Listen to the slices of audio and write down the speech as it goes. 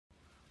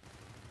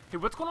Hey,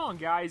 what's going on,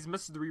 guys?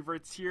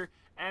 MrTheRevertz here,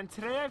 and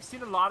today I've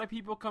seen a lot of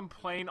people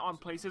complain on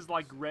places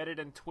like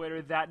Reddit and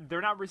Twitter that they're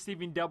not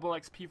receiving double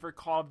XP for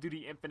Call of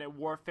Duty Infinite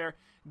Warfare.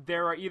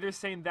 They're either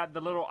saying that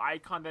the little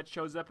icon that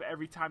shows up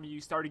every time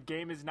you start a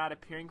game is not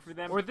appearing for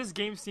them, or this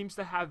game seems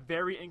to have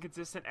very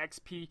inconsistent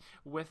XP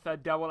with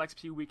double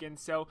XP weekend.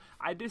 So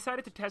I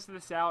decided to test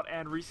this out,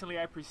 and recently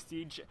I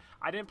prestige.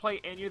 I didn't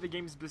play any of the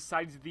games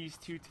besides these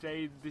two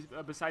today,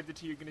 besides the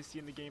two you're going to see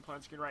in the gameplay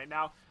on screen right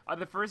now.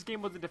 The first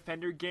game was a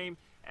Defender game,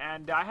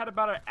 and I had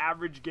about an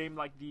average game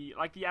like the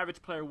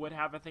average player would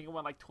have. I think it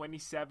went like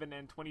 27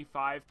 and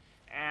 25,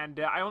 and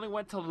I only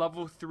went to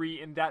level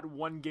 3 in that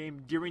one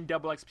game during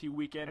double XP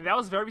weekend, and that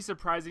was very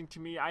surprising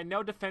to me. I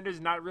know Defender's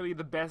not really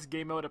the best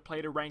game mode to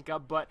play to rank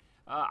up, but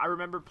I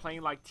remember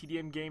playing like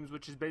TDM games,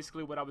 which is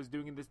basically what I was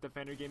doing in this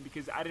Defender game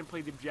because I didn't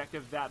play the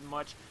objective that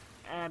much.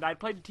 And I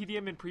played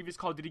TDM in previous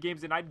Call of Duty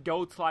games, and I'd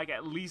go to like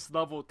at least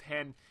level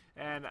 10,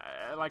 and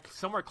like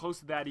somewhere close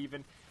to that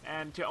even.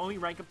 And to only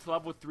rank up to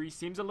level 3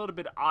 seems a little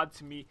bit odd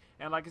to me.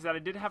 And like I said, I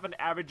did have an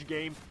average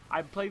game.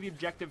 I played the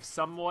objective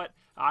somewhat.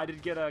 I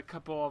did get a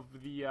couple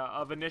of the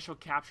initial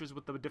captures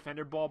with the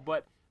Defender ball,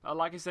 but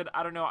like I said,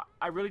 I don't know.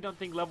 I really don't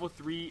think level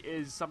 3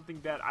 is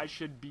something that I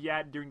should be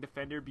at during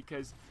Defender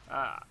because,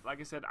 like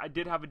I said, I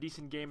did have a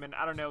decent game, and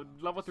I don't know.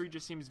 Level 3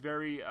 just seems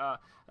very,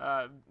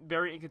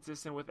 very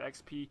inconsistent with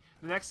XP.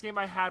 The next game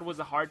I had was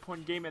a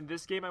hardpoint game, and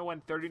this game I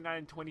went 39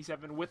 and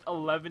 27 with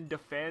 11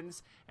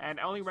 defense, and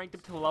I only ranked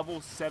up to level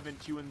 7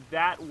 too, and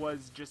that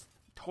was just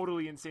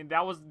totally insane.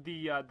 That was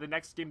the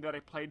next game that I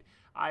played.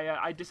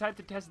 I decided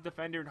to test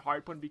Defender and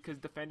Hardpoint because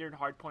Defender and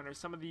Hardpoint are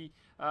some of the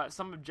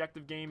some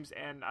objective games,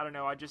 and I don't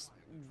know, I just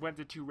went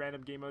to 2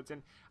 random game modes,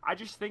 and I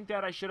just think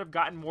that I should have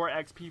gotten more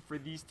XP for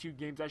these 2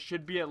 games. I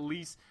should be at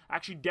least,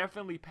 actually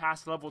definitely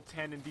past level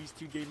 10 in these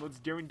 2 game modes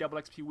during double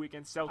XP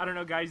weekend. So I don't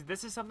know, guys,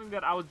 this is something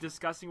that I was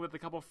discussing with a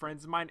couple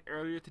friends of mine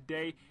earlier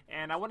today,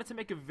 and I wanted to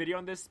make a video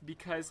on this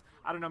because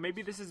I don't know,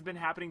 maybe this has been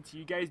happening to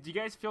you guys. Do you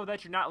guys feel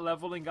that you're not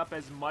leveling up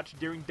as much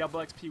during double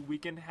XP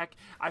weekend? Heck,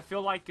 I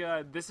feel like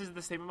this is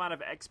the same amount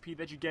of XP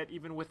that you get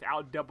even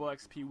without double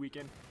XP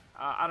weekend.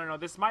 I don't know,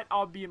 this might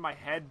all be in my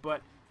head,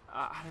 but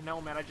I don't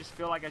know, man. I just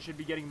feel like I should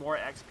be getting more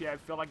XP. I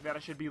feel like that I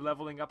should be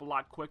leveling up a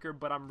lot quicker,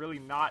 but I'm really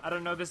not. I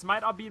don't know, this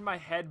might all be in my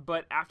head,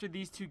 but after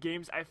these 2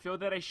 games, I feel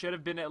that I should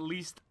have been at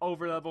least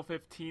over level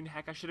 15.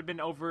 Heck, I should have been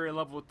over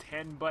level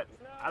 10, but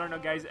I don't know,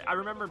 guys. I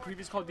remember in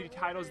previous Call of Duty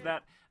titles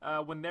that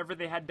whenever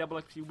they had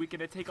double XP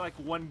weekend, it'd take like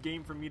 1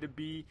 game for me to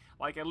be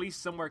like at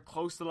least somewhere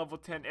close to level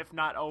 10, if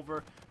not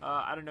over.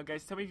 I don't know,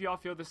 guys. Tell me if y'all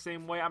feel the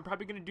same way. I'm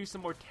probably going to do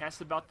some more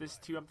tests about this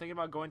too. I'm thinking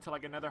about going to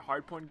like another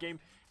hardpoint game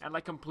and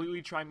like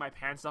completely trying my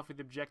pants off with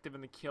the objective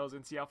and the kills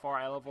and see how far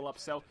I level up.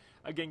 So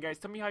again, guys,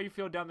 tell me how you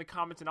feel down in the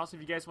comments, and also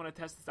if you guys want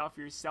to test this out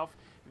for yourself,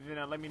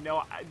 then let me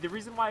know. The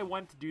reason why I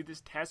wanted to do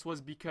this test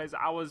was because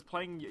I was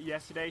playing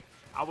yesterday.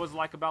 I was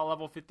like about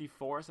level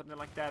 54, something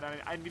like that,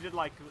 and I needed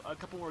like a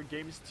couple more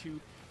games to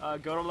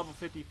go to level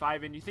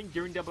 55, and you think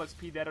during double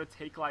XP that would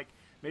take like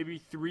maybe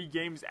 3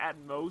 games at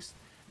most,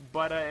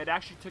 but it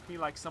actually took me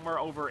like somewhere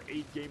over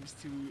 8 games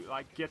to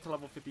like get to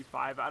level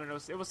 55. I don't know,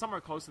 it was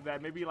somewhere close to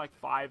that, maybe like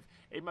 5.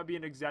 It might be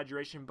an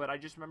exaggeration, but I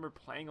just remember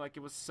playing like it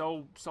was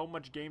so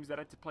much games that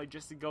I had to play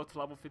just to go to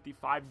level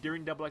 55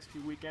 during double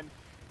XP weekend.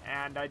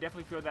 And I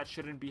definitely feel that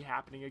shouldn't be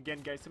happening.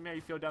 Again, guys, tell me how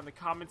you feel down in the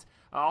comments.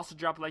 Also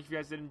drop a like if you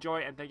guys did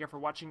enjoy, and thank you for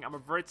watching. I'm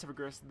MrTheRevertz. Have a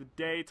great rest of the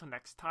day. Till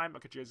next time,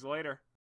 I'll catch you guys later.